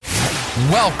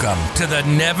Welcome to the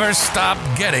Never Stop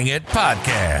Getting It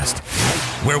podcast,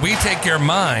 where we take your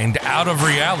mind out of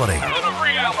reality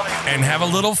and have a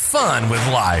little fun with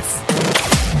life.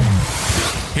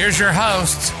 Here's your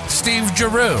hosts, Steve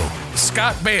Giroux,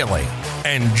 Scott Bailey,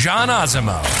 and John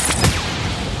Osimo.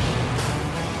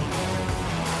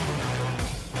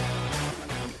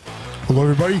 Hello,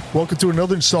 everybody. Welcome to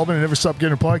another installment of Never Stop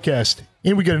Getting It podcast.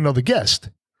 And we got another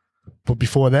guest. But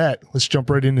before that, let's jump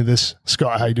right into this.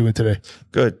 Scott, how you doing today?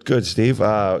 Good, Steve. 2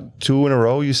 in a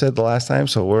row, you said the last time,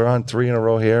 so we're on 3 in a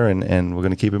row here, and we're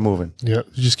going to keep it moving. Yeah,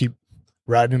 just keep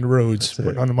riding the roads,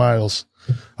 putting on the miles.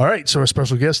 All right, so our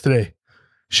special guest today,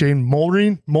 Shane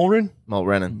Mulrennan.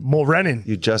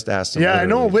 You just asked him. Yeah, I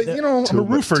know, but you know, I'm a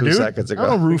roofer, dude. 2 seconds ago.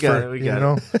 I'm a roofer. We got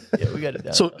know. Yeah, we got it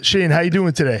down. So, Shane, how you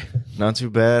doing today? Not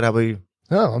too bad. How about you?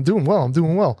 Oh, I'm doing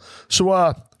well. So,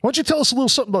 why don't you tell us a little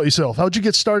something about yourself? How'd you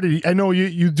get started? I know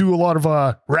you do a lot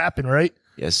of rapping, right?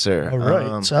 Yes, sir. All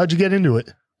right. So how'd you get into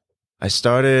it? I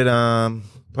started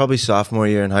probably sophomore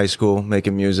year in high school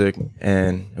making music,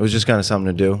 and it was just kind of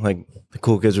something to do. Like, the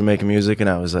cool kids were making music, and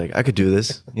I was like, I could do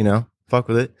this, fuck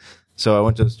with it. So I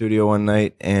went to the studio one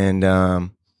night, and the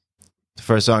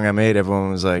first song I made, everyone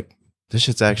was like, this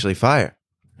shit's actually fire.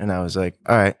 And I was like,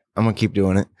 all right, I'm going to keep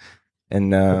doing it.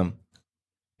 And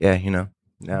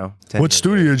now. What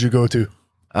studio did you go to?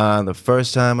 The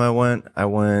first time I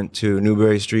went to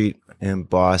Newbury Street in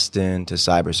Boston to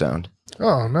Cyber Sound.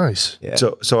 Oh, nice. Yeah.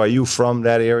 So are you from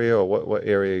that area, or what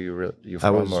area you from?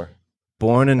 I was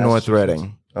born in North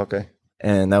Reading. Okay.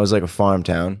 And that was like a farm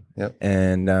town. Yep.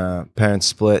 And parents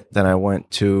split. Then I went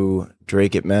to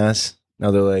Drake, Mass.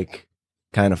 Another like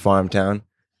kind of farm town.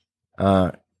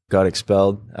 Got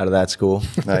expelled out of that school.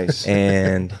 Nice.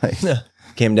 And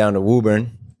came down to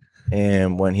Woburn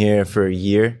and went here for a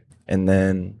year, and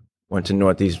then went to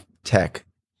Northeast Tech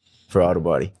for auto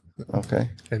body. Okay.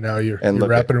 And now you're look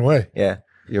rapping away. Yeah.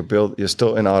 You're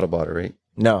still in Autobot, right?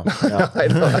 No,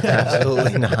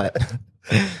 absolutely not.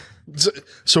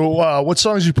 So what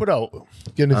songs you put out?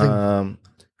 Get anything?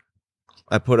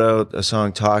 I put out a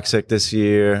song Toxic this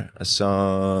year, a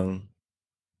song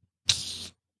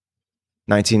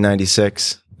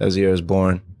 1996. That was the year I was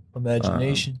born.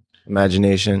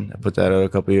 Imagination. I put that out a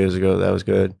couple years ago. That was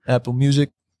good. Apple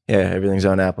Music. Yeah, everything's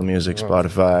on Apple Music,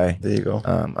 Spotify. There you go.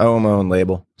 I own my own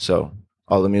label, so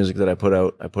all the music that I put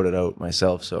it out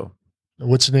myself. So,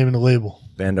 What's the name of the label?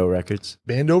 Bando Records.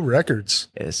 Bando Records.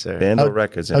 Yes, sir. Bando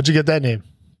Records. How'd you get that name?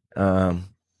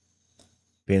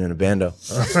 Being in a bando.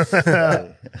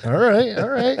 All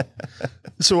right.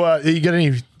 So you got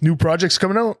any new projects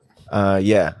coming out?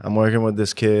 Yeah, I'm working with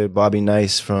this kid, Bobby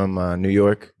Nice from New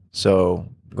York. So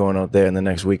going out there in the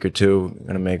next week or two, I'm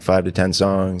gonna make 5 to 10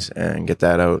 songs and get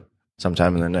that out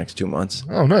sometime in the next 2 months.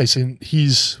 Oh, nice. And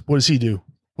what does he do?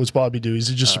 What's Bobby do? Is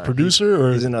he just a producer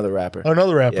or He's another rapper. Oh,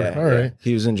 another rapper? Yeah, All right. yeah.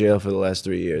 He was in jail for the last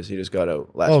 3 years. He just got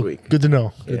out last week. Good to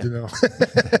know. Yeah. Good to know.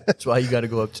 That's why you got to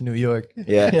go up to New York.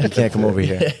 Yeah, he can't come over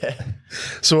here.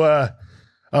 So,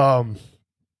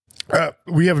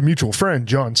 we have a mutual friend,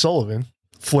 John Sullivan,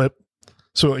 Flip.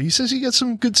 So he says he got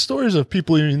some good stories of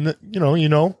people,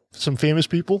 some famous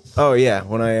people. Oh yeah,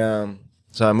 when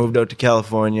I moved out to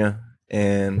California,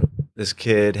 and this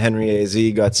kid Henry AZ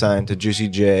got signed to Juicy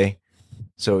J.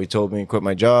 So he told me to quit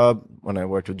my job when I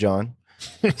worked with John.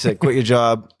 He said, "Quit your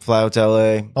job, fly out to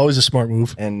LA." Always a smart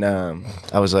move. And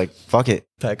I was like, "Fuck it,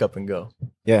 Pack up and go.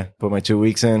 yeah." Put my 2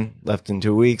 weeks in, left in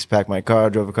 2 weeks, packed my car,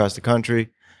 drove across the country,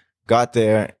 got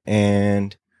there,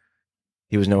 and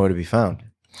he was nowhere to be found.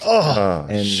 Oh,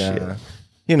 And shit.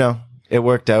 it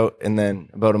worked out. And then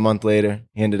about a month later,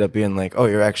 he ended up being like, "Oh,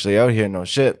 you're actually out here? No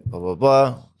shit." Blah blah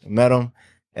blah. I met him,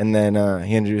 and then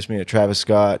he introduced me to Travis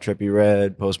Scott, Trippie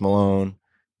Redd, Post Malone.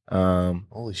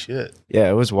 holy shit. Yeah,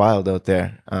 it was wild out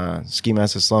there. Ski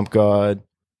Master Slump God.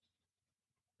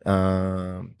 But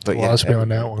yeah, Lost me on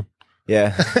that one.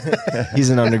 yeah, he's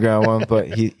an underground one, but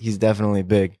he's definitely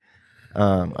big.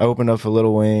 I opened up for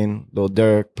Lil Wayne, Lil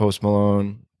Durk, Post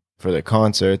Malone for their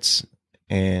concerts,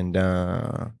 and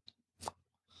No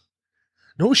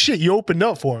shit, you opened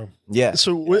up for him. yeah,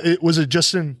 So was it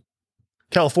just in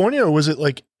California or was it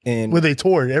like and where they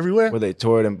toured everywhere? where they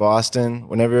toured in Boston.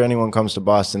 Whenever anyone comes to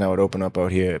Boston, I would open up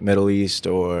out here at Middle East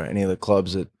or any of the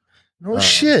clubs that. No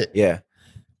shit. Yeah,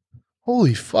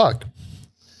 Holy fuck.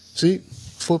 See,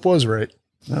 Flip was right.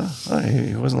 No,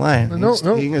 he wasn't lying. No.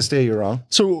 He can stay you wrong.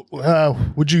 So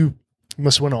you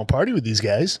must have went on a party with these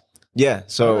guys. yeah.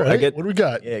 So All right, I get what do we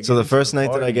got? Yeah, so the first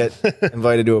night that I get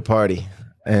invited to a party,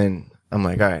 and I'm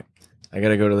like, all right, I got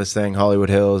to go to this thing, Hollywood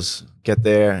Hills, get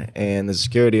there, and there's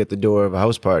security at the door of a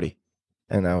house party.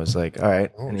 And I was like, all right.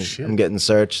 Oh, And shit. I'm getting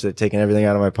searched. They're taking everything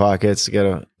out of my pockets to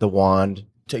get the wand.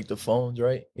 Take the phones,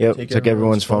 right? Yep, Take took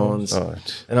everyone's phones. Oh,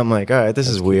 And I'm like, all right, this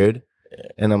is weird.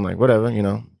 And I'm like, whatever,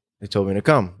 They told me to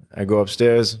come. I go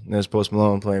upstairs, and there's Post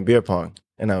Malone playing beer pong.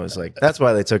 And I was like, that's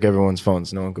why they took everyone's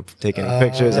phones. No one could take any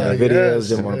pictures, any videos, yes,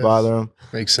 didn't want to yes. bother them.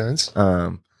 Makes sense.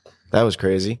 That was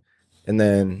crazy. And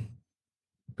then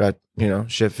got,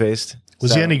 shit-faced.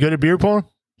 Was he any good at beer pong?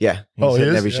 Yeah. He's Oh, he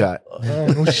hitting is? every Yeah. shot. Oh,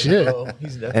 no shit. Oh,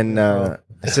 he's definitely And I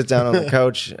sit down on the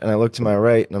couch, and I look to my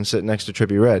right, and I'm sitting next to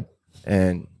Trippie Redd.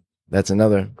 And that's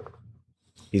another.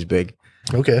 He's big.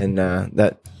 Okay. And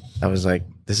that I was like,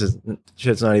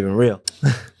 shit's not even real.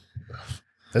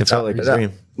 It felt like a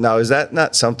dream. Now, is that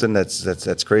not something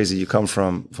that's crazy? You come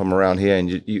from around here, and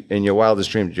you in your wildest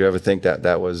dream, did you ever think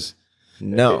that was?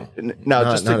 No. Now,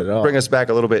 just not to at all. bring us back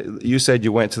a little bit, you said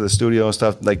you went to the studio and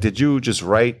stuff. Like, did you just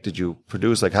write? Did you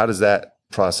produce? Like, how does that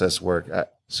process work?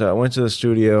 So I went to the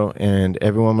studio, and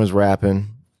everyone was rapping,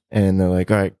 and they're like,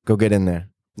 all right, go get in there.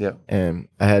 Yeah. And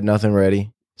I had nothing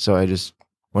ready, so I just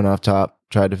went off top,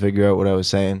 tried to figure out what I was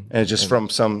saying. And just from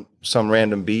some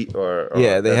random beat or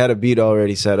Yeah, they had a beat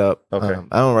already set up. Okay.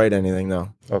 I don't write anything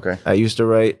though. Okay. I used to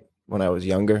write when I was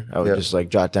younger. I would Yep. just like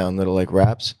jot down little like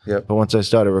raps. Yep. But once I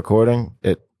started recording,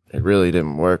 it really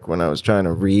didn't work. When I was trying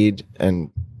to read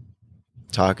and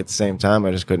talk at the same time,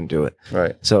 I just couldn't do it.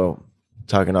 Right. So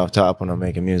talking off top when I'm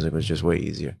making music was just way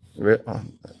easier.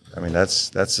 I mean,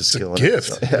 that's a skill. in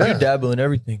gift. itself. You dabble in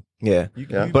everything. Yeah. You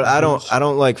Yeah. you But I produce.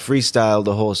 don't like freestyle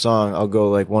the whole song. I'll go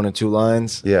like 1 or 2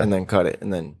 lines Yeah. and then cut it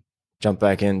and then jump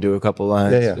back in, do a couple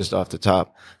lines Yeah. just off the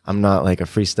top. I'm not like a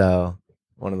freestyle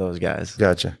one of those guys.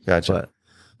 Gotcha.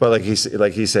 But like he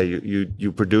said,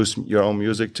 you produce your own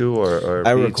music too, or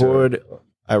I beats, or- record,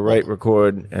 I write,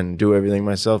 record, and do everything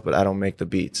myself, but I don't make the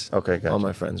beats. Okay, gotcha. All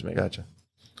my friends make. Gotcha.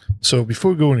 So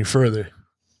before we go any further,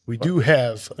 we do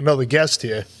have another guest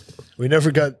here. We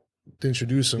never got to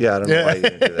introduce him. Yeah, I don't know why you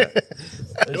didn't do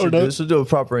that. Let's do a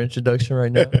proper introduction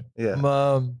right now. Yeah.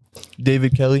 I'm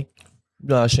David Kelly,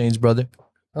 Shane's brother.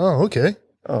 Oh, okay.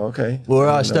 Oh, okay. We're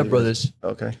I didn't know you stepbrothers.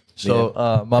 guys- Okay. So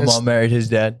my That's- mom married his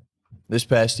dad this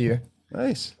past year,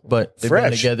 Nice. but they've Fresh.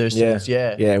 been together Yeah. since.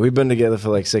 Yeah. Yeah, we've been together for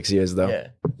like 6 years though. Yeah.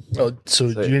 Oh,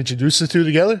 so did you introduce the two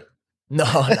together? No.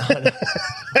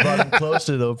 Brought him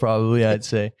closer though, probably I'd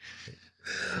say.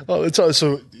 Oh, it's all,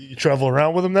 so you travel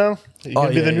around with him now? You Oh, gonna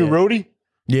be yeah, the new yeah. roadie?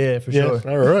 Yeah, for sure.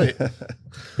 All right.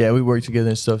 Yeah, we work together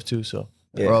and stuff too, so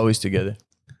Yeah. we're always together.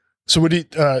 So what do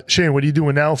you, Shane? What are you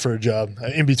doing now for a job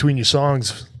in between your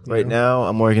songs? Right now,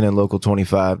 I'm working in Local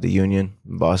 25, the union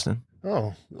in Boston.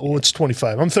 Oh, well, it's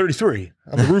 25. I'm 33.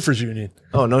 I'm the roofers union.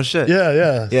 Oh, no shit. Yeah,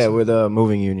 yeah, Yeah, we're the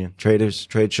moving union. Trade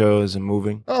shows and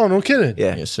moving. Oh, no kidding.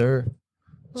 Yeah. Yes, sir.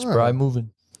 It's Oh. Spry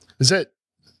moving. Does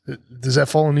that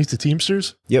fall underneath the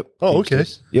Teamsters? Yep. Oh, okay.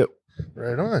 Yep.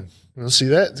 Right on. We'll see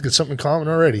that. It's got something in common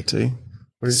already. See,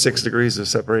 6 degrees of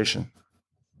separation,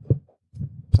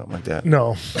 something like that. No.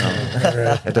 All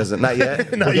right. It doesn't. Not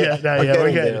yet. Not yet. Not yet.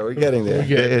 We're getting We're getting there. We're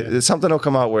getting there. Something will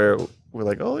come out where we're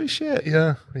like, holy shit.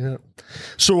 Yeah, yeah.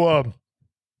 So,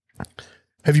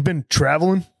 have you been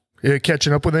traveling?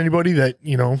 Catching up with anybody that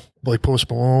like Post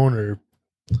Malone or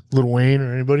Lil Wayne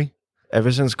or anybody?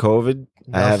 Ever since COVID,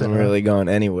 I haven't Nothing, huh? really gone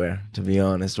anywhere, to be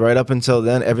honest. Right up until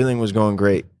then, everything was going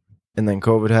great. And then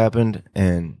COVID happened,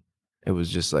 and it was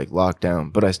just like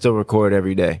lockdown. But I still record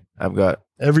every day. I've got,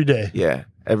 Every day.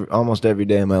 almost every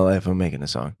day in my life, I'm making a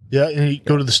song. Yeah, and you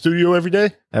go to the studio every day.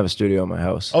 I have a studio in my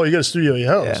house. Oh, you got a studio at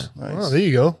your house. Yeah, nice. Oh, there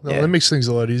you go. Yeah. That makes things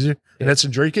a lot easier. And that's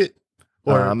in Drake it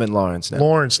or I'm in Lawrence now.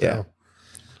 Lawrence Yeah. now.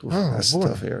 Oof, Oh, that's boy. a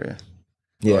tough area.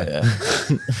 Yeah.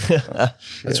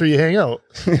 That's where you hang out.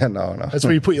 Yeah, no. That's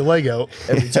where you put your leg out.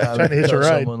 Every time Trying to you hitch a tell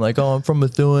ride. someone like, "Oh, I'm from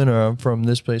Methuen," or "I'm from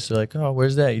this place," they're like, "Oh,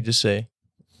 where's that?" You just say,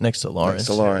 "Next to Lawrence."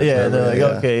 to Lawrence, Yeah, right, they're like, yeah.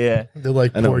 "Okay, yeah, They're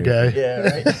like, I know poor what you're guy.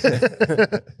 yeah,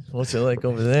 right." What's it like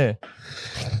over there?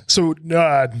 So,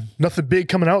 nothing big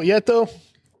coming out yet, though?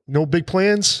 No big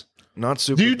plans? Not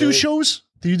super Do you do big. shows?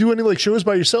 Do you do any like shows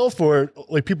by yourself or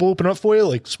like people open up for you,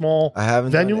 like small I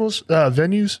haven't done it.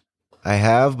 venues? I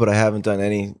have, but I haven't done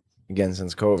any again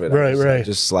since COVID. Right, right. I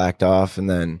just slacked off, and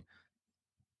then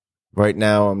right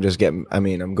now I'm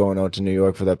going out to New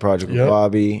York for that project with Yep.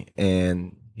 Bobby,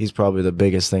 and he's probably the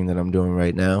biggest thing that I'm doing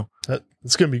right now.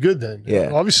 It's gonna be good then.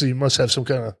 Yeah. Obviously, you must have some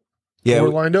kind of Yeah, tour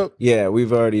lined up. yeah,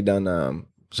 we've already done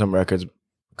some records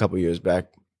a couple years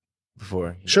back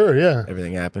before Sure, yeah.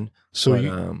 everything happened. So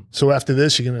But, so after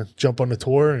this, you're gonna jump on the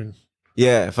tour and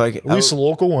yeah, if I at least a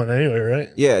local one anyway, right?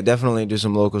 yeah, definitely do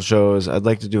some local shows. I'd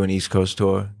like to do an East Coast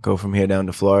tour, go from here down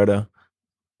to Florida.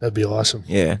 That'd be awesome.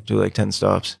 Yeah, do like 10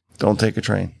 stops. Don't take a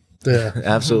train. Yeah.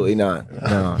 Absolutely not.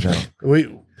 No.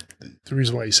 the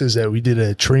reason why he says that, we did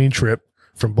a train trip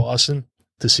from Boston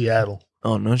to Seattle.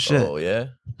 Oh no shit. Oh yeah.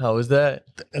 How was that?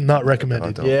 Not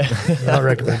recommended. Don't. Yeah. Not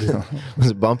recommended.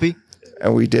 Was it bumpy?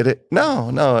 And we did it. No,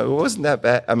 it wasn't that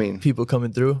bad. I mean, People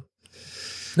coming through.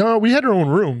 No, we had our own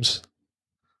rooms.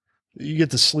 You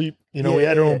get to sleep. You know, we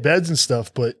had our own beds and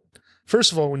stuff. But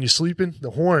first of all, when you're sleeping,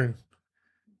 the horn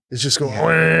is just going.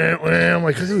 Wah, wah. I'm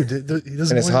like, dude, he doesn't.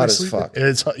 And it's know hot anybody as sleeping. fuck.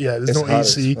 It's hot. Yeah, there's it's no hot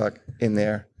AC. as fuck in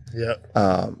there.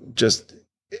 Yeah. Just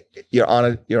you're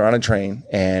on a train,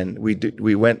 and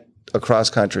we went across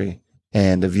country,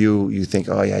 and the view, you think,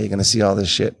 oh yeah, you're gonna see all this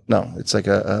shit. No, it's like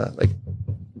a like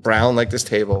brown like this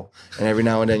table, and every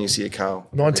now and then you see a cow.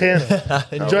 Montana.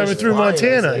 And Driving through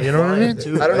Montana, you know what I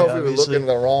mean? I don't know if we were looking in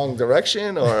the wrong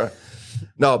direction or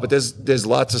no, but there's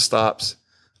lots of stops.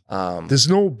 There's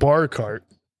no bar cart.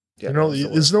 Yeah, You know,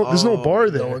 there's no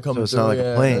bar there. No one coming So it's through. not like a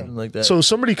yeah, plane. nothing like that. So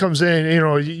somebody comes in, you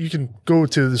know, you can go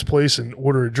to this place and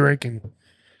order a drink and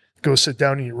go sit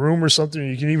down in your room or something.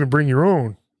 You can even bring your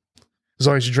own as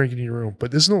long as you drink in your room. But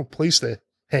there's no place to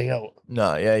hang out.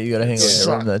 nah, yeah, you gotta hang out in Yeah.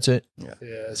 your room. That's it.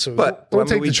 Yeah, so But don't when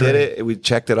take we the train. did it, we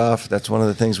checked it off. That's one of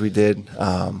the things we did.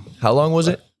 How long was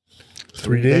it?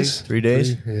 3 days. 3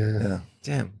 days. Yeah. Yeah.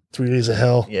 Damn. 3 days of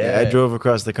hell. Yeah, I drove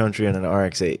across the country in an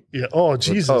RX-8. Yeah. Oh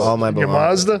Jesus. All my Your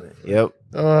belongings. Mazda. Yep.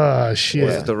 Oh shit.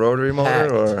 Was it the rotary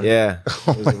motor or? Yeah.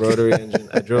 It was a rotary engine.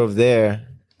 I drove there.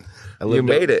 I lived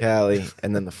made up in it. Cali,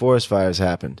 and then the forest fires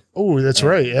happened. Oh, that's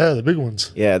right. Yeah, the big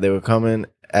ones. Yeah, they were coming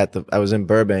I was in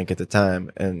Burbank at the time,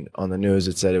 and on the news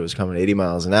it said it was coming 80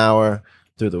 miles an hour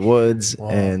through the woods. Wow.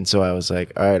 And so I was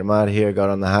like, all right, I'm out of here. Got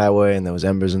on the highway, and there was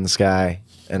embers in the sky.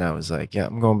 And I was like, yeah,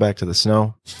 I'm going back to the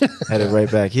snow. Headed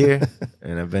right back here.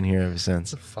 And I've been here ever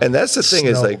since. And that's the thing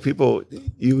is Snow. like people,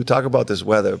 you talk about this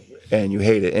weather and you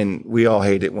hate it, and we all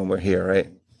hate it when we're here, right?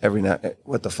 Every night,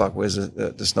 what the fuck? Where's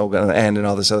the snow going to end and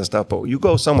all this other stuff? But you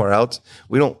go somewhere else,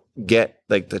 we don't get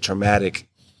like the traumatic,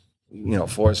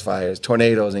 forest fires,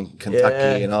 tornadoes in Kentucky,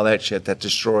 Yeah. and all that shit that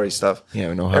destroys stuff.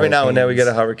 Yeah, no Every now and then we get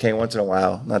a hurricanes. hurricane once in a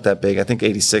while, not that big. I think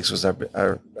 '86 was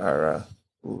our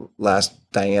last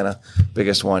Diana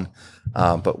biggest one,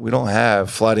 but we don't have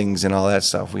floodings and all that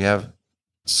stuff. We have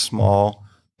small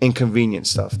inconvenient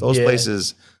stuff. Those Yeah.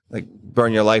 places like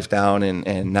burn your life down,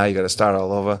 and now you got to start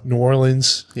all over. New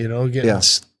Orleans, getting Yeah.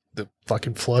 the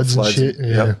fucking floods Floods. and shit.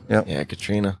 Yeah. Yep. Yeah,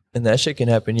 Katrina. and that shit can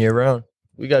happen year round.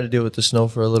 We got to deal with the snow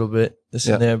for a little bit, this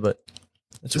Yeah. and there, but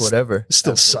it's Just- whatever. It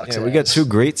still sucks. Yeah, we got ass. 2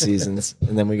 great seasons,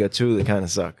 and then we got 2 that kind of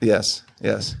suck. Yes.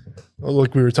 Well,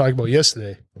 like we were talking about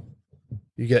yesterday,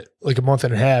 you get like a month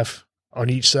and a half on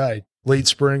each side, late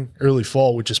spring, early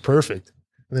fall, which is perfect.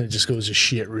 And then it just goes to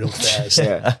shit real fast,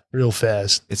 Yeah. real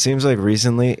fast. It seems like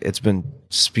recently it's been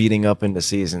speeding up into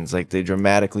seasons. Like they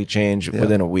dramatically change Yeah.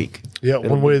 within a week. Yeah, It'll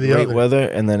one way be or the great other. weather,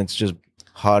 and then it's just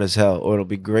hot as hell. Or it'll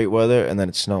be great weather, and then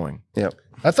it's snowing.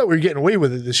 I thought we were getting away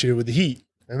with it this year with the heat.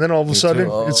 And then all of a Me sudden,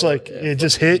 too. it's like yeah, it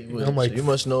just fuck hit. you. And I'm like, So you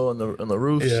must know on the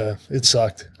roofs. yeah, it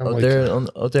sucked. I'm Out like, there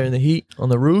out there in the heat on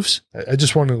the roofs. I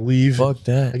just wanted to leave. Fuck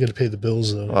I that. got to pay the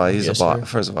bills though. Well, he's Yes, a boss. sir.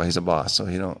 First of all, he's a boss, so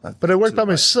you don't. But I work by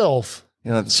myself,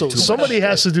 You know, so somebody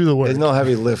has to do the work. There's no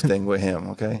heavy lifting with him.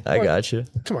 Okay. I got you.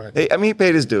 Come on, Hey, I mean, he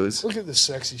paid his dues. look at this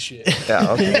sexy shit.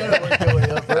 Yeah.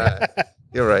 Okay.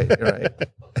 You're right.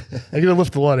 I got to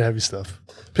lift a lot of heavy stuff.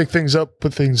 Pick things up,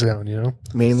 put things down.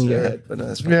 Mainly your head, but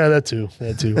that's fine. Yeah, that too.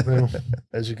 Well,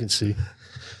 as you can see.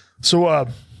 So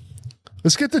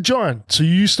let's get to John. So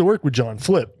you used to work with John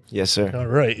Flip. Yes, sir. All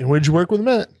right. And where'd you work with him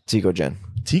at? Tico Gen.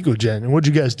 Ticogen. And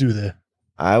what'd you guys do there?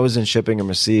 I was in shipping and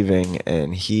receiving,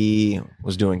 and he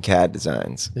was doing CAD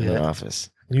designs in Yeah. the office.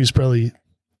 He was probably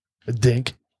a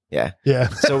dink. Yeah. Yeah.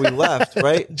 So we left,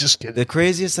 right? Just kidding. The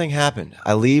craziest thing happened.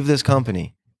 I leave this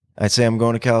company. I say I'm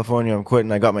going to California. I'm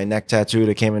quitting. I got my neck tattooed.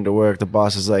 I came into work. The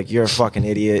boss is like, "You're a fucking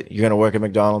idiot. You're gonna work at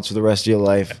McDonald's for the rest of your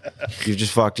life. You've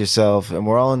just fucked yourself." And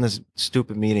we're all in this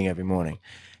stupid meeting every morning.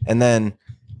 And then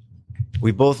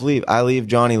we both leave. I leave.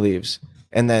 Johnny leaves.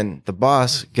 And then the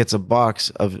boss gets a box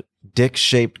of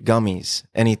dick-shaped gummies,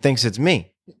 and he thinks it's me.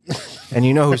 And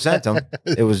you know who sent them?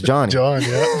 It was Johnny. John,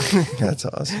 yeah. That's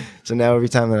awesome. So now every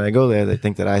time that I go there, they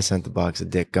think that I sent the box of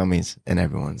dick gummies, and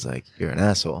everyone's like, "You're an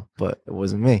asshole," but it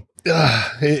wasn't me.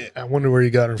 Hey, I wonder where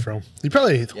you got him from. He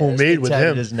probably homemade with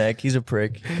tatted him. his neck. He's a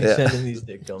prick. He's Yeah. sending these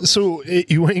dick dumps. So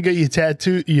you went and got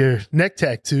your neck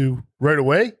tattoo right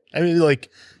away? I mean, like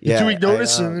Yeah, 2 week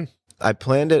notice, I, and I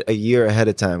planned it a year ahead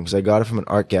of time because I got it from an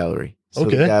art gallery. So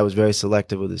Okay. the guy was very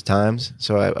selective with his times.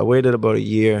 So I waited about a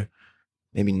year,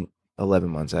 maybe 11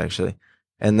 months actually.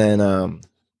 And then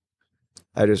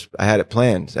I had it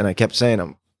planned, and I kept saying,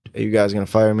 "Are you guys going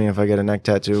to fire me if I get a neck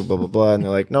tattoo, blah, blah, blah." And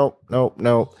they're like, "Nope, nope,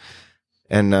 nope."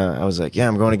 And I was like, yeah,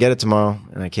 I'm going to get it tomorrow.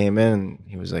 And I came in and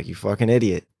he was like, you fucking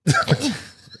idiot.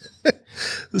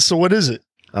 So what is it?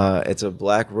 It's a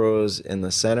black rose in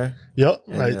the center. Yep,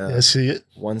 And, I see it.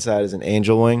 One side is an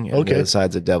angel wing and Okay. the other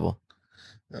side's a devil.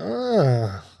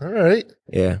 Ah, all right.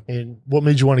 Yeah. And what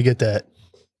made you want to get that?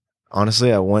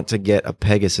 Honestly, I want to get a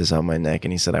Pegasus on my neck,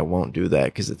 and he said I won't do that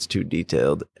because it's too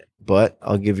detailed. But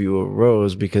I'll give you a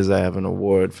rose because I have an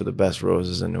award for the best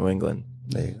roses in New England.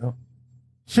 There you go.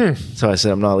 So I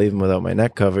said I'm not leaving without my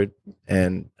neck covered,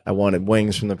 and I wanted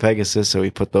wings from the Pegasus, so he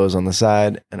put those on the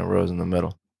side and a rose in the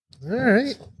middle. All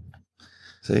right.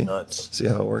 See? Nuts. See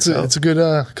how it works It's out? a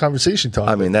good conversation talk.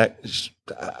 I mean,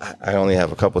 I only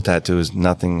have a couple tattoos,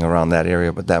 nothing around that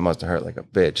area, but that must have hurt like a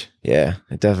bitch. Yeah,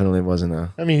 it definitely wasn't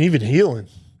a. I mean, even healing.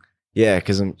 Yeah,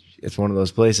 because it's one of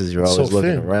those places you're It's always so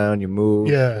looking thin. around, you move,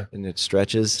 Yeah. and it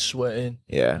stretches. Sweating.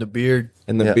 Yeah, The beard.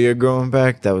 and the Yeah. beard growing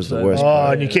back, that was the worst Oh,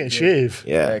 part. and you can't shave.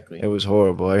 Yeah, Exactly. it was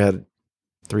horrible. I had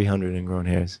 300 ingrown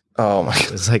hairs. Oh my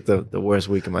It was like the worst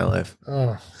week of my life.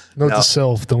 Oh, note No. to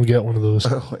self: don't get one of those.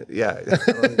 God. Yeah.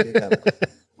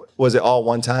 Was it all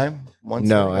one time? One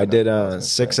No, sitting? I did was gonna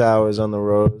 6 say. hours on the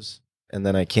rose, and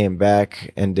then I came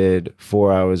back and did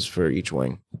 4 hours for each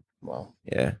wing. Wow.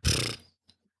 Yeah,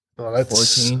 Oh,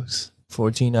 that's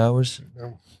 14 hours.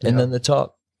 No. And Yeah. then the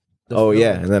top. The oh film.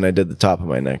 yeah, and then I did the top of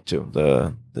my neck too.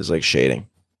 There's like shading.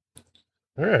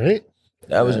 All right.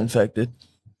 That was Yeah. infected.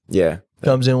 Yeah,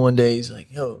 Comes in one day, he's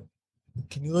like, yo,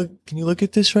 can you look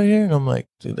at this right here? And I'm like,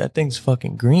 dude, that thing's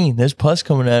fucking green. There's pus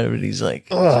coming out of it. He's like,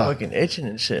 it's Ugh. fucking itching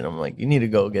and shit. I'm like, you need to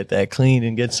go get that cleaned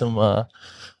and get some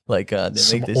they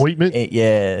Some make this ointment?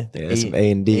 yeah, some A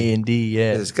and D. A&D,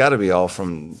 yeah. It's got to be all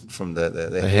from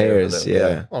the hair, hairs,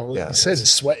 yeah. Oh, like Yeah. you said,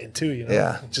 it's sweating too. You know.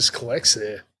 Yeah. It just collects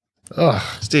there.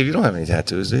 Oh, Steve, you don't have any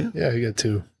tattoos, do you? yeah. I got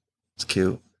two. It's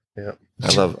cute. Yeah.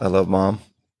 I love mom.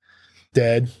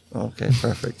 Dad. Okay,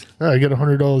 perfect. Oh, I got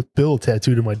 $100 bill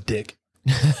tattooed in my dick.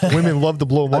 Women love to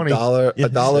blow money. a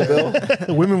dollar bill?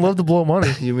 Women love to blow money.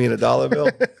 You mean a dollar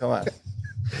bill? Come on.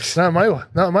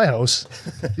 Not in my house.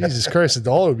 Jesus Christ, a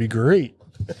dollar would be great.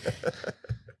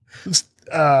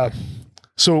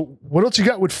 So what else you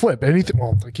got with Flip? Anything?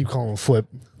 Well, I keep calling him Flip.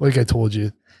 Like I told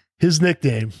you, his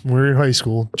nickname when we were in high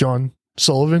school, John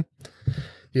Sullivan.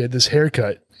 He had this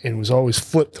haircut and was always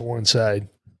flipped to one side.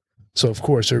 So of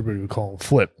course everybody would call him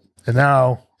Flip. And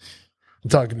now I'm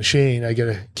talking to Shane. I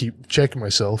gotta keep checking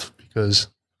myself because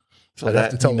So I'd have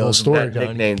to that, tell the whole knows story. that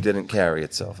nickname didn't carry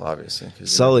itself, obviously. 'cause you-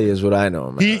 Sully is what I know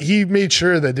him. He made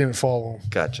sure that didn't follow him.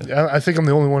 Gotcha. I think I'm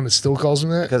the only one that still calls him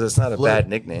that. Because it's not a Flip. bad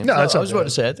nickname. No, I that's not was about bad. to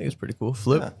say, I think it's pretty cool.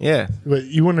 Flip. Yeah. Yeah, But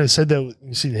you wouldn't have said that when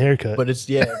you see the haircut. But it's,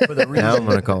 yeah, for the reason. now I'm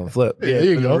gonna call him Flip. yeah, there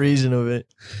you for go. the reason of it.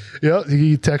 Yeah,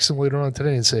 you text him later on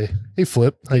today and say, "Hey,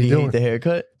 Flip, how Did you he doing?" hate the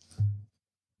haircut?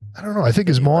 I don't know. I think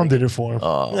his mom did it for him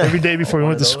Oh, every day before he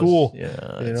one went of to those? school.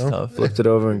 Yeah, You that's know? tough. Flipped it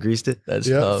over and greased it. That's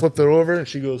Yeah, tough. flipped it over, and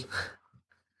she goes,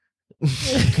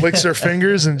 licks her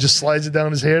fingers and just slides it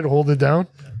down his hair to hold it down.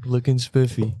 Looking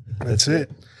spiffy. That's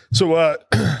it. So,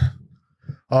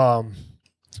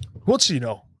 what's you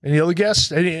know? Any other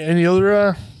guests? Any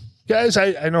other guys?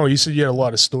 I know you said you had a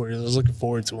lot of stories. I was looking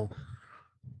forward to them.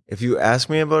 If you ask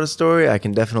me about a story, I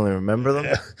can definitely remember them.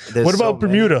 There's What so about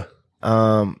many. Bermuda?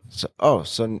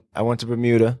 So I went to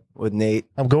Bermuda with Nate.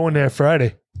 I'm going there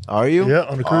Friday. Are you? Yeah,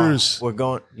 on a cruise. We're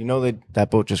going. You know that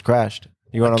boat just crashed.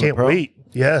 You going on the Can't Pearl? wait.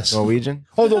 Yes. Norwegian?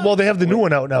 Oh, well, they have the new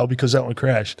one out now because that one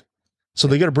crashed. So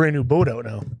they got a brand new boat out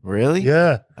now. Really?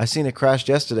 Yeah. I seen it crashed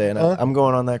yesterday, and Huh? I'm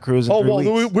going on that cruise in Oh, 3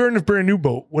 well, weeks. we're in a brand new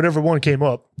boat, whatever one came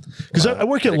up. Because I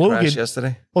work at Did it crash Logan.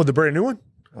 yesterday? Oh, the brand new one?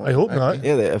 I hope not.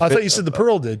 Yeah, I thought you said the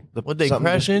Pearl did. What'd they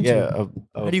crash into? Yeah,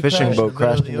 How a do you fishing crash in boat the middle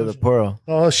crashed of the into the ocean? Pearl.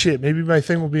 Oh, shit. Maybe my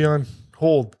thing will be on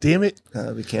hold. Damn it.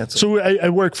 That'll be canceled. So I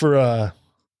work for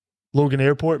Logan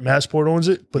Airport. Massport owns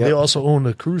it, but they Yep. also own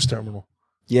the cruise terminal.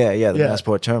 The Yeah.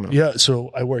 Massport terminal. Yeah, so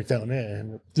I work down there,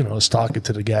 and I was talking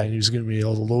to the guy, and he was giving me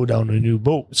all the lowdown on a new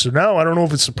boat. So now I don't know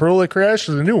if it's the Pearl that crashed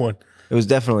or the new one. It was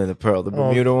definitely the Pearl, the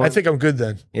Bermuda Oh, one. I think I'm good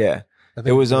then. Yeah. I think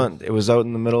It was I'm good. It was out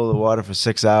in the middle of the water for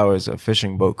 6 hours. A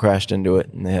fishing boat crashed into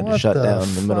it, and they had to What shut the down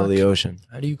in the middle of the fuck? ocean.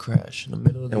 How do you crash in the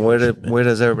middle of the and where ocean, man?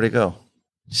 does everybody go?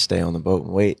 Just stay on the boat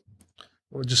and wait.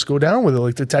 We'll just go down with it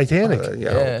like the Titanic.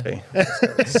 Yeah, okay. That's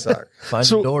gonna suck. Find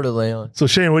So- a door to lay on. So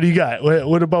Shane, what do you got?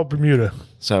 What about Bermuda?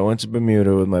 So I went to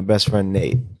Bermuda with my best friend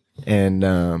Nate, and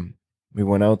we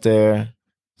went out there,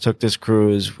 took this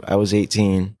cruise. I was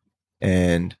 18,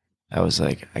 and I was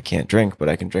like, I can't drink, but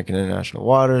I can drink in international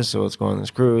waters, so let's go on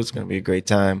this cruise. It's going to be a great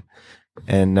time.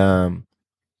 And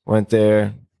went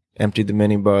there, emptied the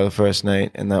minibar the first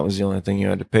night, and that was the only thing you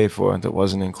had to pay for that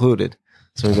wasn't included.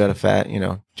 So we got a fat,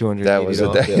 $280 That was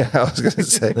a day. bill I was gonna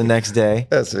say the next day.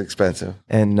 that's expensive.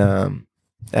 And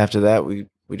after that, we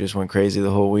just went crazy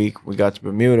the whole week. We got to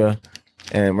Bermuda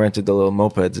and rented the little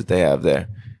mopeds that they have there.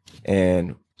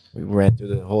 And we ran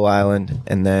through the whole island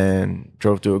and then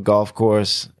drove to a golf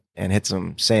course and hit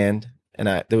some sand. And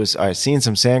I seen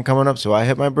some sand coming up, so I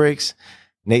hit my brakes.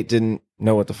 Nate didn't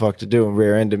know what the fuck to do and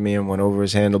rear-ended me and went over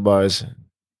his handlebars,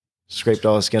 scraped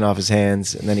all the skin off his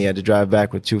hands, and then he had to drive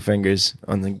back with 2 fingers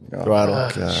on the throttle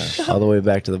all the way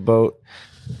back to the boat.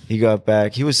 He got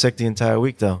back. He was sick the entire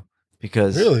week, though.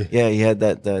 Because Really? yeah, he had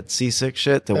that seasick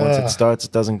shit that once it starts,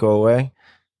 it doesn't go away.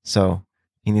 So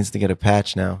he needs to get a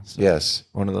patch now. So Yes,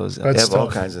 one of those. they That's have all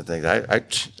tough. kinds of things. I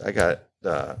got.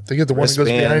 They get the one that goes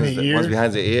behind the ear. Ones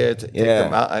behind the ear. To take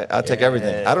them out. I'll take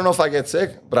everything. I don't know if I get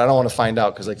sick, but I don't want to find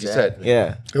out because, like you said,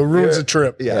 Yeah, It ruins the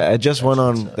trip. yeah. I just went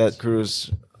on that cruise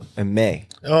in May.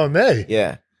 Oh, May.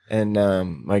 Yeah, and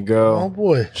my Oh girl,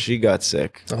 boy. she got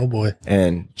sick, Oh boy.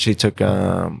 and she took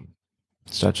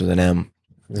starts with an M.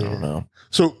 I don't know.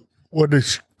 So what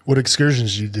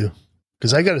excursions do you do?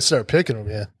 Because I got to start picking them.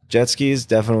 Yeah. Jet skis,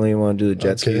 definitely want to do the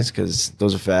jet Okay. skis because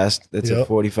those are fast. It's a Yep.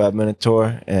 45-minute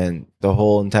tour, and the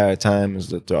whole entire time is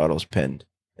the throttle's pinned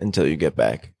until you get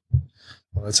back.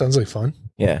 Well, that sounds like fun.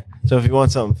 Yeah. So if you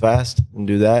want something fast, then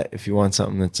do that. If you want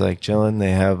something that's like chilling,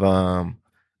 they have a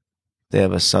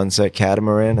sunset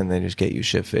catamaran, and they just get you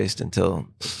shit faced until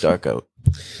it's dark out.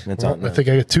 And it's Well, on. I think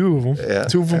I got 2 of them. Yeah.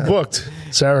 2 of them booked.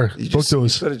 Sarah, you book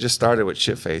those. could have just started with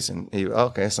shit face and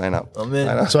okay, sign up. I'm in.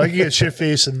 I know. So I can get shit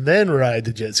face and then ride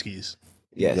the jet skis.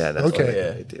 Yes. Yeah, that's Okay. a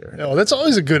good idea. Right? Oh, that's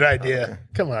always a good idea.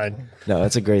 Come on. No,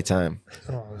 it's a great time.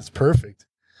 Oh, that's perfect.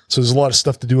 So there's a lot of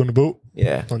stuff to do on the boat,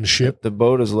 Yeah. on the ship. The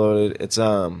boat is loaded. It's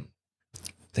I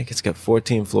think it's got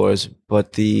 14 floors,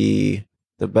 but the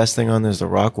best thing on there is the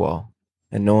rock wall,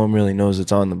 and no one really knows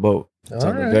it's on the boat. It's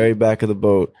on the Alright. very back of the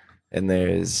boat, and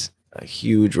there's a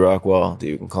huge rock wall that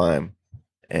you can climb,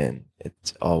 and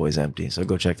it's always empty. So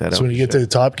go check that out. So when you for get to sure. the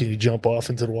top, can you jump off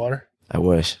into the water? I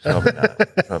wish. Probably not.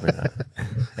 Probably not.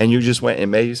 And you just went in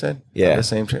May, you said? Yeah. On the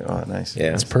same trip. Oh, nice. Yeah.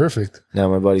 That's perfect. Now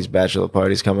my buddy's bachelor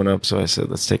party's coming up, so I said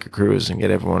let's take a cruise and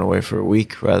get everyone away for a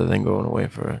week rather than going away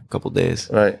for a couple days.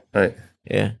 Right.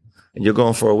 Yeah. And you're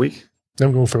going for a week?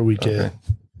 I'm going for a week. Yeah. Okay.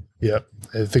 Yep.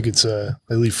 I think it's I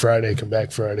leave Friday, come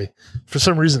back Friday. For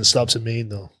some reason, it stops in Maine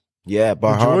though. Yeah.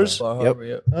 Bar Did Harbor. yours? Bar Yep. Harbor,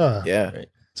 yep. Ah, Yeah. Right.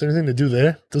 is there anything to do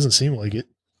there? Doesn't seem like it.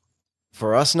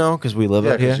 For us, no, because we live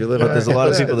Yeah, up here. 'cause you live But up there's a here. lot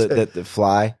of people that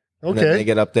fly. And then they Okay.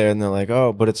 get up there and they're like,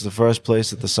 oh, but it's the first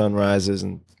place that the sun rises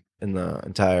in the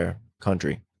entire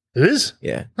country. It is?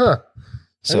 Yeah. Huh.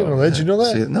 I didn't know So, that. Did you know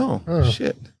that? See, no. Oh.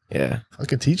 Shit. yeah.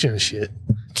 Fucking teaching and shit.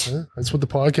 Huh? That's what the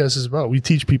podcast is about. We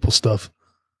teach people stuff.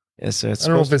 Yes, sir. I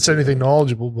don't know if it's anything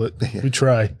knowledgeable, but we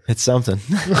try. It's something.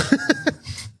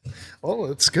 Oh,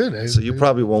 that's good. So you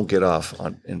probably won't get off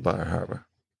in Bar Harbor.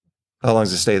 How long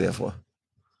does it stay there for?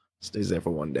 Stays there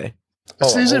for one day.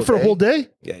 stays there for a whole day?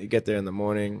 Yeah, you get there in the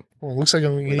morning. Well, it looks like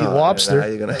I'm going to eat Oh, lobster. now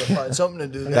you're gonna, Gotta find something to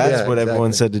do. That's Yeah, what everyone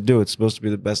exactly. said to do. It's supposed to be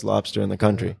the best lobster in the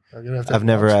country. I'm gonna have to I've have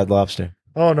never lobster. had lobster.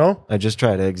 Oh, no? I just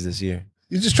tried eggs this year.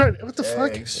 You just tried. What the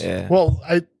fuck? Eggs. Yeah. Well,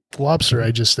 lobster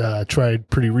I just tried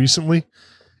pretty recently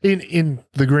in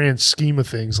the grand scheme of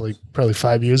things, like probably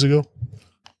 5 years ago.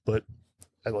 But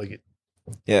I like it.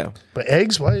 Yeah. But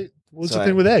eggs? Why? What's So the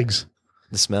thing with eggs?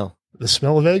 The smell. The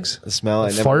smell of eggs? The smell. I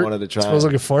A never fart? wanted to try. Smells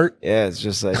like a fart. Yeah, it's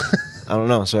just like, I don't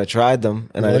know. So I tried them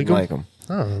and You I like didn't 'em? like them.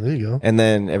 Oh, there you go. And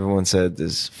then everyone said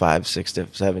there's 5, 6,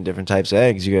 7 different types of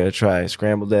eggs. You got to try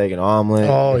scrambled egg and omelet.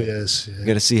 Oh, yes. You Yeah.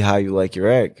 got to see how you like your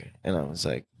egg. And I was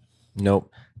like,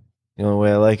 nope. The only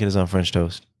way I like it is on French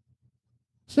toast.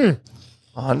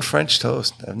 on French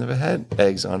toast. I've never had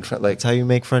eggs on French. Like, That's how you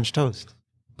make French toast.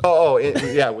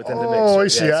 yeah, within the mix. Oh, I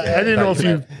see. Yes, I didn't know if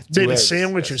you made a eggs.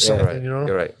 sandwich or Yes, something, you're right. you know?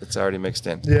 You're right. It's already mixed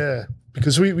in. Yeah.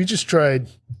 Because we just tried,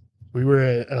 we were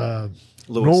at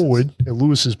Lewis's. Norwood at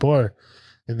Lewis's Bar,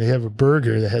 and they have a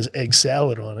burger that has egg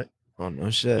salad on it. Oh,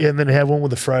 no shit. Yeah, and then they have one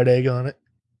with a fried egg on it.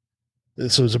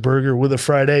 So it's a burger with a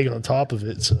fried egg on top of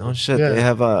it. So, No shit. yeah. They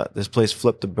have this place,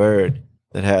 Flip the Bird,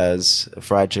 that has a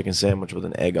fried chicken sandwich with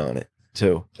an egg on it,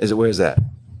 too. Where's that?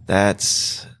 I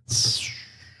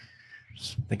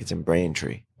think it's in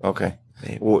Braintree. Okay.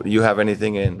 Maybe. Well, you have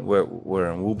anything in we're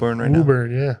in Woburn right now?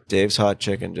 Woburn, yeah. Dave's Hot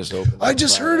Chicken just opened. I on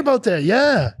just Friday. heard about that.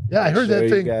 Yeah. Yeah, I heard Sure that You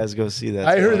thing. guys go see that.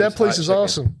 I heard Dave's that place Hot is Chicken.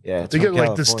 awesome. Yeah, it's They from get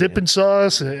like this California. dipping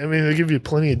sauce. I mean, they give you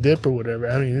plenty of dip or whatever.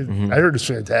 I mean, Mhm. I heard it's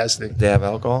fantastic. They have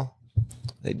alcohol?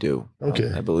 They do.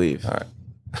 Okay. I believe. All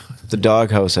right. The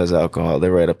Doghouse has alcohol.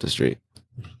 They're right up the street.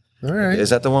 All right. Is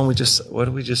that the one what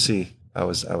did we just see? I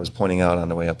was pointing out on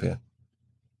the way up here.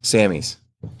 Sammy's.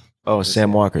 Oh,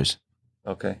 Sam Walker's.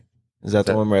 Okay. Is that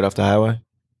the one right off the highway?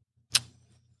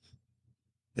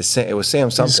 It was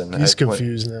Sam something. He's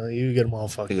confused now. You get him all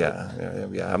fucked up.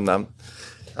 Yeah.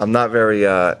 I'm not very.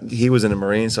 He was in the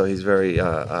Marines, so he's very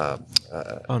Oh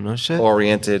no shit.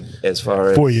 oriented as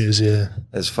far as 4 years, yeah.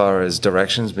 as far as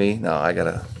directions. Me, no, I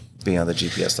gotta be on the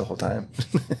GPS the whole time.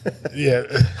 Yeah.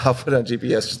 I'll put on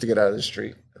GPS just to get out of the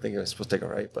street. I think I was supposed to take a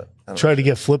right, but I don't Tried to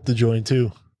get Flip to join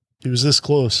too. He was this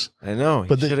close. I know.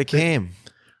 But He should have came.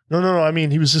 No. I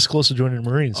mean, he was this close to joining the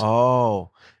Marines.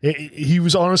 Oh. He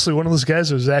was honestly one of those guys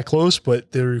that was that close,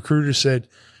 but the recruiter said,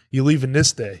 "You're leaving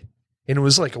this day," and it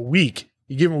was like a week.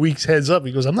 You give him a week's heads up.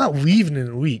 He goes, "I'm not leaving in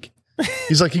a week."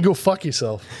 He's like, "You go fuck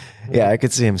yourself." Yeah, I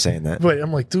could see him saying that. But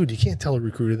I'm like, dude, you can't tell a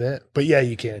recruiter that. But yeah,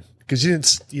 you can because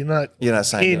you're not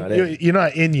signed in. You're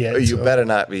not in yet. You so better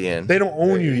not be in. They don't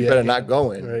own you yet. You better not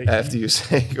go in Right. after you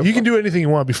say. You can do anything you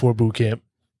want before boot camp.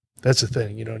 That's the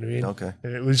thing. You know what I mean? Okay.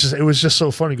 And it was just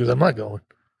so funny because I'm not going.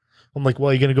 I'm like,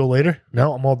 well, you gonna go later?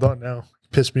 No, I'm all done now.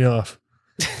 Pissed me off.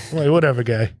 I'm like, whatever,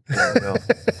 guy. No.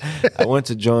 I went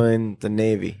to join the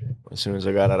Navy as soon as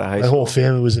I got out of high My school. whole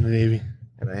family was in the Navy.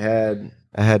 And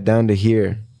I had down to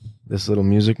here this little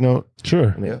music note.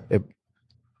 Sure.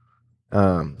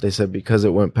 And they said because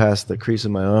it went past the crease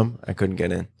of my arm, I couldn't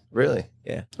get in. Really?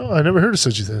 Oh, I never heard of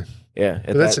such a thing. Yeah.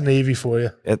 But that's a Navy for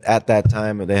you. At that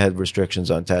time, they had restrictions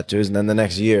on tattoos, and then the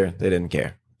next year they didn't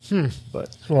care.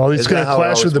 But Well, it's Isn't going that to how it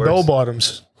clash with always the bell works?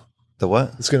 bottoms. The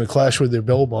what? It's going to clash with their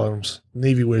bell bottoms.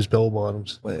 Navy wears bell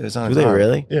bottoms. Well, it was on do his they arm.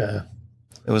 really? Yeah,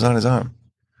 It was on his arm.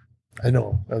 I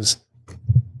know. I was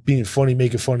being funny,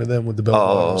 making fun of them with the bell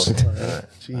Oh, bottoms. okay. All right.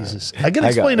 Jesus. I can I got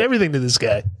explain it. everything to this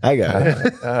guy. I got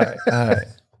it. All right.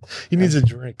 He needs a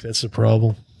drink. That's the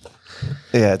problem.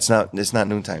 Yeah, it's not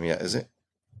noontime yet, is it?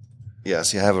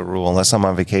 Yes, you have a rule. Unless I'm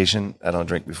on vacation, I don't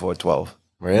drink before 12.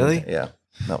 Really? Yeah.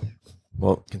 No.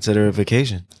 Well, consider it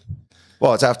vacation.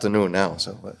 Well, it's afternoon now,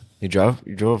 so but You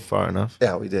drove far enough.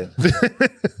 yeah, we did.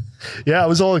 Yeah, I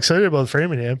was all excited about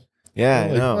Framingham. Yeah, I'm I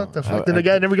like, know. what the fuck? Did the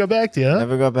guy never go back to you, huh?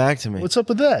 never got back to me. What's up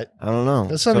with that? I don't know.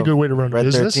 That's not a good way to run a Red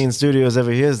business. 13 Studios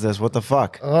ever hears this. What the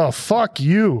fuck? Oh, fuck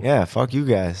you. Yeah, fuck you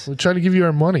guys. We're trying to give you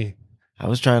our money. I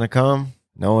was trying to come.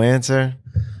 No answer.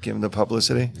 Give him the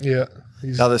publicity. Yeah.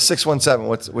 He's Now the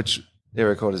 617. Which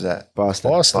area code is that?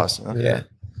 Boston. Boston. Okay. Yeah.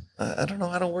 I don't know.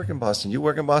 I don't work in Boston. You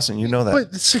work in Boston. You know that.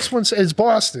 But 617 is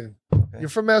Boston. You're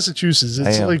from Massachusetts.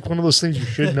 It's am. like one of those things you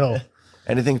should know.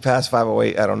 Anything past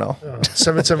 508, I don't know.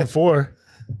 774.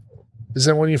 Is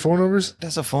that one of your phone numbers?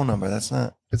 That's a phone number. That's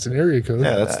not. It's an area code.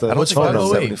 Yeah, that's I the don't What's think I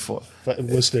know 508?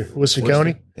 74. Worcester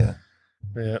County? Yeah.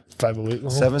 Yeah,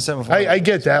 508. 774. I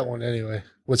get that one anyway.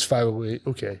 What's 508?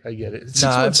 Okay, I get it. It's Nah,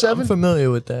 I'm 617? familiar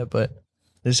with that, but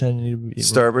this I need to be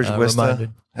Sturbridge, Worcester.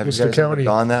 reminded. Have Worcester you guys ever County.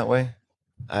 gone that way?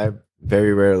 I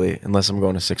very rarely, unless I'm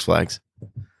going to Six Flags.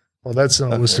 Well, that's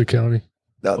not Okay. Worcester County.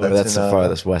 No, Or that's in, the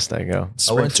farthest west I go. I went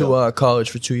Springfield. to college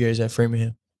for 2 years at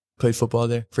Framingham. Played football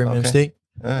there, Framingham Okay. State.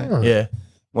 All right. Huh. Yeah.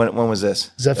 When was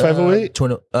this? Is that 508?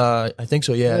 I think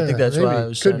so. Yeah, I Yeah, think that's why maybe. I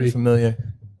was Could sounding be. familiar.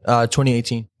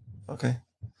 2018. Okay.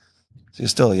 So you're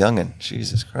still a youngin'.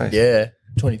 Jesus Christ. Yeah,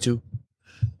 22.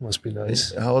 Must be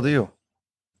nice. How old are you?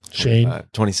 Shane,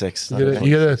 26.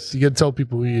 you gotta tell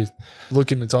people who you're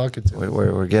looking to talking to.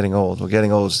 We're getting old. We're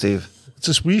getting old, Steve. It's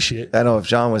just we shit. I know if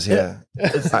John was here,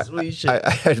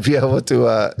 I'd be able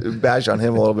to bash on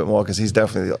him a little bit more because he's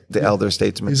definitely the elder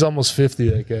statesman. He's almost 50,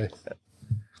 that guy.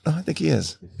 No, I think he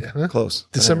is. Yeah. Close.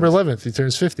 December Anyways, 11th, he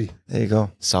turns 50. There you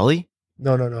go. Sully?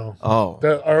 No. Oh.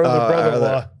 Our other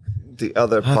brother-in-law, The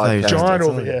other I thought you podcast. John that's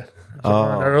over all. here. Oh.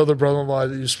 John, our other brother-in-law,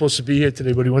 he was supposed to be here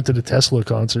today, but he went to the Tesla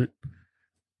concert.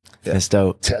 Yeah. Missed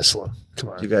out. Tesla. Come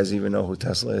on. You guys even know who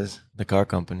Tesla is? The car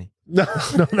company. No.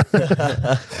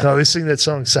 No, they sing that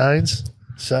song, Signs.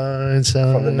 Signs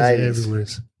From the 90s. everywhere.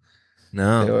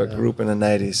 No. They were a group in the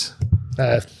 90s.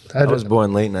 I I was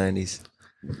born late 90s.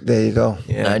 There you go.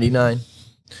 Yeah. 99.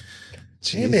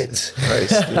 Damn it.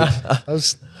 Christ, Steve. I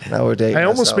was. Now we're dating I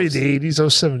almost made ourselves. the 80s. I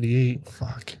was 78.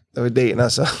 Fuck. We're dating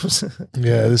ourselves.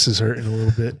 Yeah, this is hurting a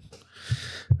little bit.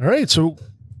 All right. So,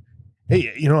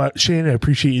 hey, Shane, I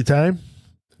appreciate your time.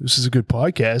 This is a good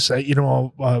podcast.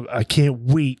 I can't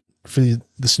wait for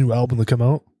this new album to come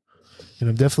out. And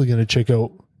I'm definitely going to check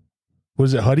out, what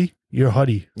is it, Huddy? You're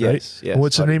Huddy, right? Yes. Yes. And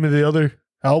what's the name of the other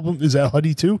album? Is that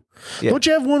Huddy too? Yeah. Don't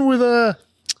you have one with, I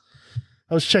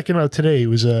was checking out today. It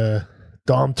was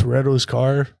Dom Toretto's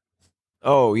car.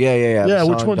 Oh, yeah. Yeah, The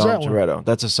which song one's Dom that one? Toretto.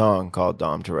 That's a song called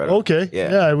Dom Toretto. Okay.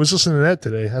 Yeah. I was listening to that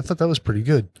today. I thought that was pretty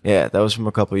good. Yeah, that was from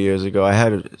a couple years ago. I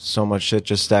had so much shit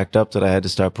just stacked up that I had to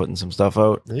start putting some stuff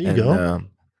out. There you go.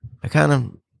 I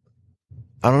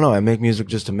don't know. I make music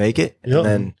just to make it. Yep. And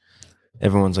then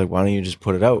everyone's like, why don't you just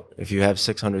put it out? If you have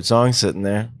 600 songs sitting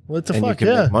there, What the and you fuck? can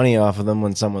Yeah. make money off of them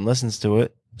when someone listens to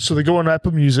it. So they go on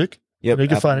Apple Music. Yep, They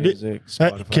can Apple find it. Music,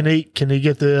 Spotify. Can they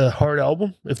get the hard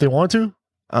album if they want to?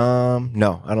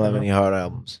 No, I don't have any hard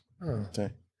albums. Oh. Okay.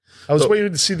 I was So-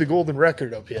 waiting to see the golden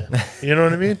record up here. You know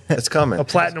what I mean? It's coming. A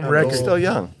platinum He's record. still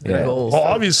young. Yeah. Goals. Well,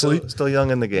 obviously. Still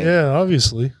young in the game. Yeah,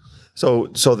 obviously.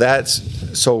 So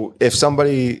if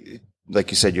somebody, like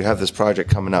you said, you have this project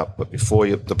coming up, but before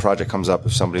the project comes up,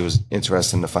 if somebody was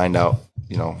interested to find out,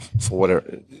 for whatever,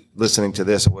 listening to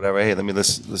this or whatever, hey, let me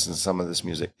listen to some of this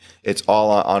music. It's all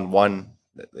on one.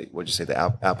 What'd you say? The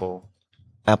Apple.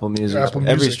 Apple Music. Apple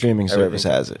Every Music. streaming service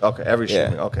Everything. has it. Okay, every Yeah.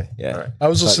 streaming. Okay, Yeah. all right. I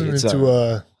was But listening it's,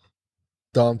 to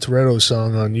Dom Toretto's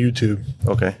song on YouTube.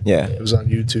 Okay, Yeah. It was on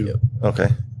YouTube. okay.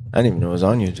 I didn't even know it was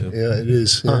on YouTube. Yeah, it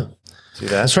is. Yeah. See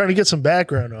I was that? trying to get some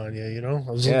background on you,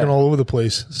 I was Yeah. looking all over the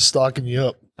place, stalking you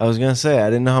up. I was going to say, I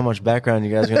didn't know how much background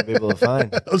you guys are going to be able to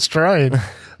find. I was trying.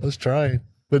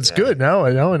 But it's good now.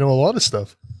 I know a lot of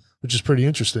stuff, which is pretty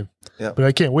interesting. Yeah. But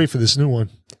I can't wait for this new one.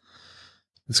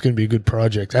 It's going to be a good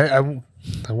project. I want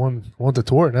the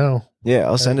tour now. Yeah,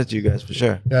 I'll send it to you guys for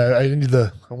sure. Yeah, I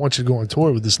want you to go on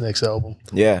tour with this next album.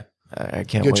 Yeah, I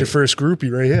can't Get wait. your first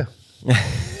groupie right here.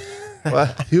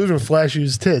 What? He'll even flash you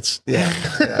his tits. Yeah.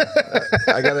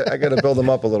 I gotta build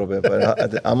him up a little bit,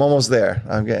 but I'm almost there.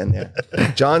 I'm getting there.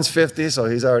 John's 50, so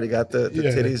he's already got the Yeah,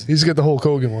 titties. he's got the Hulk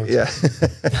Hogan one. Yeah.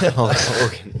 Hulk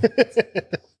Hogan.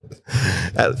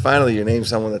 Finally, you name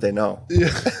someone that they know. Yeah.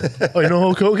 Oh, you know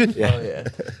Hulk Hogan? Yeah. Oh yeah,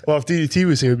 Well, if DDT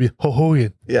was here, it'd be Hulk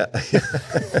Hogan. Yeah.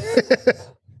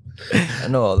 I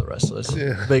know all the wrestlers.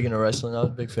 Yeah. Big into wrestling. I was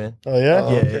a big fan. Oh yeah.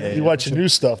 Oh, okay. You watching new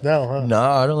stuff now, huh? No,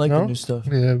 I don't like No? the new stuff.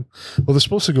 Yeah. Well, they're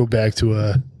supposed to go back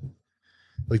to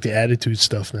like the attitude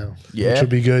stuff now. Yeah. Which would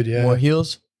be good. Yeah. More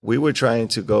heels. We were trying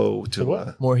to go to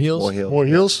what? More heels. More Hill. More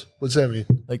heels? What's that mean?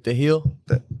 Like the heel.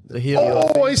 The- The heel.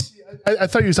 Oh, I see. I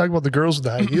thought you were talking about the girls with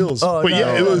the high heels. Oh, but no,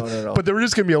 yeah, it no, was. no. But there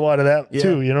was going to be a lot of that Yeah.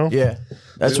 too. Yeah,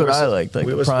 that's We what were I so- liked. Like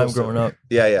we the were prime supposed to- growing up.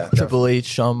 Yeah. Triple H,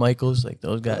 Shawn Michaels, like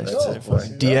those guys. That's it, boy.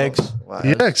 DX. Why?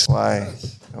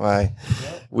 DX. Why?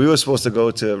 We were supposed to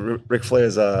go to Ric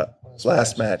Flair's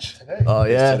last match, Oh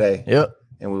yeah. today. Yep.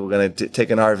 and we were going to take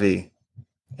an RV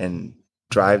and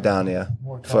drive down there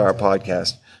for our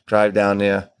podcast. Drive down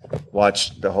there,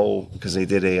 watch the whole, because they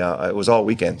did it was all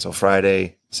weekend. So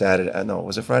Friday, Saturday. No,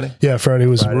 was it Friday? Yeah, Friday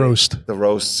was Friday. a roast. The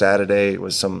roast. Saturday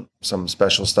was some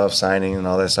special stuff, signing and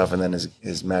all that stuff, and then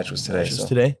his match was today. Just So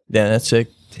today. Yeah, that's sick.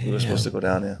 we were supposed to go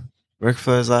down there. Ric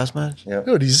Flair's last match? Yeah,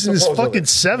 Dude, he's in his Supposedly. fucking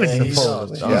 70s.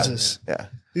 Supposedly, Jesus. yeah.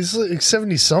 He's like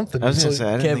 70 something. I was It's, going to like-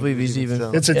 say, I didn't Can't think believe he was he's even-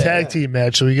 still- it's a Yeah. tag team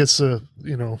match, so he gets to,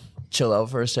 Chill out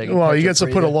for a second. well, he catch gets to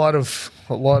put a breather.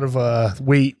 lot of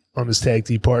weight on his tag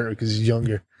team partner because he's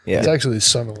younger. Yeah. It's actually his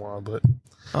son-in-law, but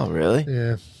Oh, really?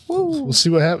 yeah. We'll see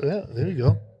what happens. Yeah, there you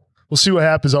go. We'll see what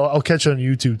happens. I'll catch you on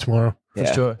YouTube tomorrow. For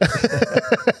Yeah. sure.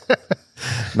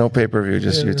 No pay-per-view,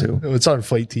 just Yeah. YouTube. It's on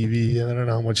Fight TV. I don't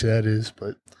know how much that is,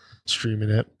 but streaming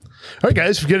it. All right,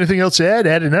 guys. If you got anything else to add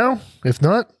it now. If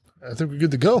not, I think we're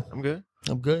good to go. I'm good.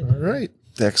 I'm good. All right.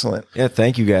 Excellent. Yeah,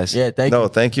 thank you guys. Yeah, thank No, you.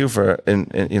 thank you for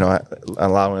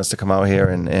allowing us to come out here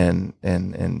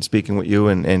and speaking with you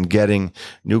and getting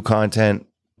new content,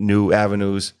 new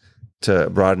avenues to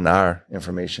broaden our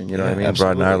information. You know what I Yeah, mean?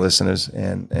 Broaden our absolutely. listeners,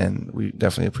 and we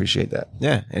definitely appreciate that.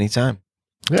 Yeah, anytime.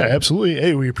 Yeah, absolutely.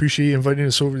 Hey, we appreciate you inviting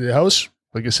us over to the house.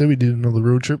 Like I said, we did another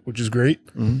road trip, which is great.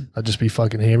 Mhm. I'll just be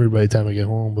fucking hammered by the time I get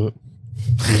home, but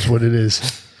it's what it is.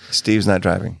 Steve's not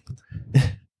driving.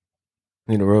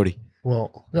 Need a roadie.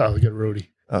 Well, yeah, we got a roadie.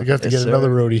 I Okay. got to Yes, get sir. another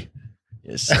roadie.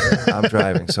 Yes. Sir. I'm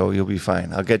driving, so you'll be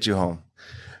fine. I'll get you home.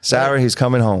 Sarah, he's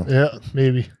coming home. Yeah,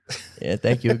 maybe. Yeah,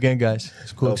 thank you again, guys.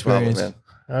 It's a cool No problem, experience.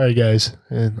 man. All right, guys.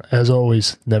 And as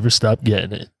always, never stop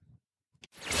getting it.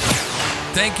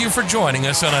 Thank you for joining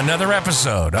us on another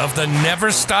episode of the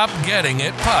Never Stop Getting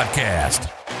It podcast.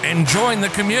 And join the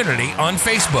community on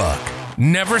Facebook,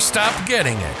 Never Stop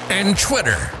Getting It, and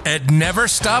Twitter at Never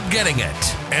Stop Getting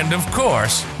It. And of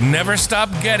course,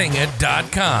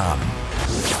 NeverStopGettingIt.com.